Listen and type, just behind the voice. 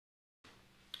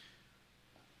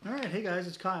Alright, hey guys,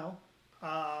 it's Kyle.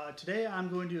 Today I'm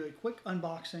going to do a quick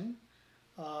unboxing.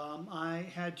 I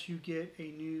had to get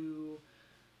a new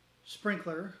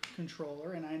sprinkler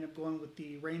controller and I ended up going with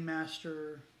the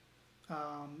Rainmaster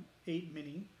 8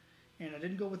 Mini. And I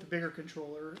didn't go with the bigger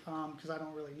controller because I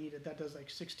don't really need it. That does like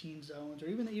 16 zones, or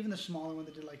even the smaller one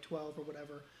that did like 12 or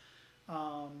whatever.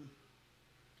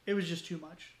 It was just too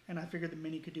much, and I figured the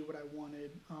Mini could do what I wanted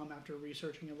after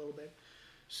researching a little bit.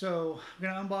 So I'm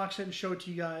going to unbox it and show it to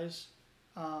you guys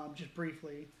just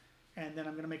briefly, and then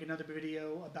I'm going to make another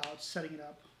video about setting it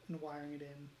up and wiring it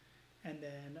in, and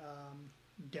then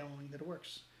demoing that it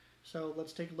works. So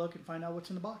let's take a look and find out what's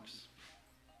in the box.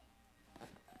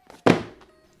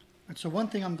 And so one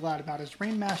thing I'm glad about is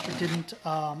Rainmaster didn't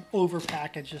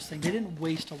overpackage this thing. They didn't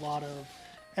waste a lot of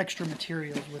extra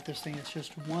materials with this thing. It's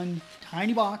just one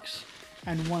tiny box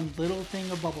and one little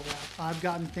thing of bubble wrap. I've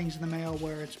gotten things in the mail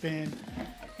where it's been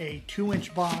a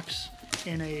 2-inch box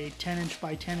in a 10-inch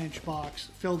by 10-inch box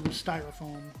filled with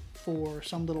styrofoam for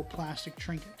some little plastic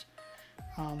trinket.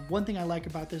 One thing I like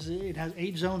about this is it has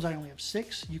 8 zones. I only have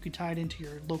 6. You can tie it into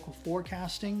your local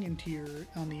forecasting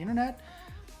on the internet.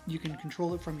 You can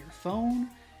control it from your phone.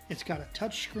 It's got a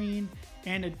touch screen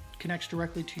and it connects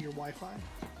directly to your Wi-Fi.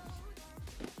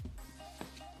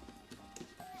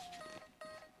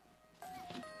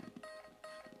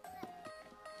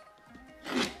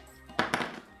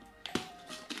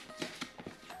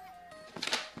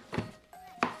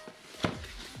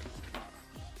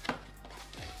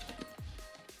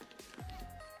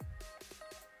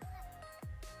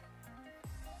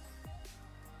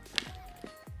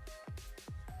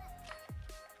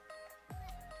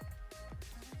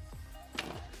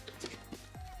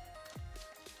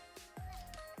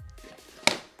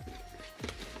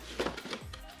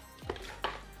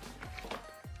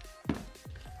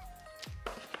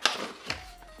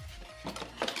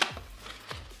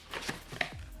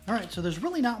 Alright, so there's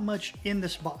really not much in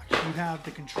this box. You have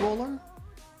the controller,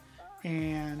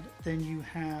 and then you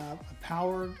have a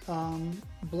power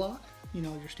block, you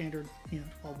know, your standard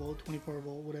 12 volt, 24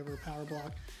 volt, whatever power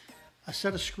block, a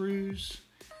set of screws,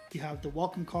 you have the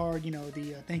welcome card,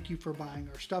 the thank you for buying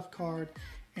our stuff card,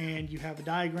 and you have a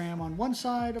diagram on one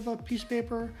side of a piece of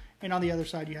paper, and on the other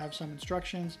side you have some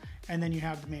instructions, and then you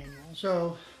have the manual.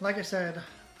 So, like I said,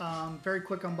 very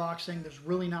quick unboxing. There's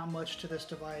really not much to this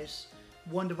device.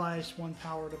 One device, one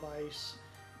power device,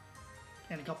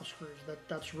 and a couple screws.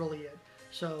 That's really it.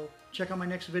 So check out my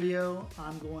next video.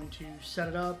 I'm going to set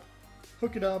it up,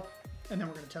 hook it up, and then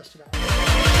we're going to test it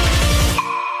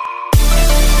out.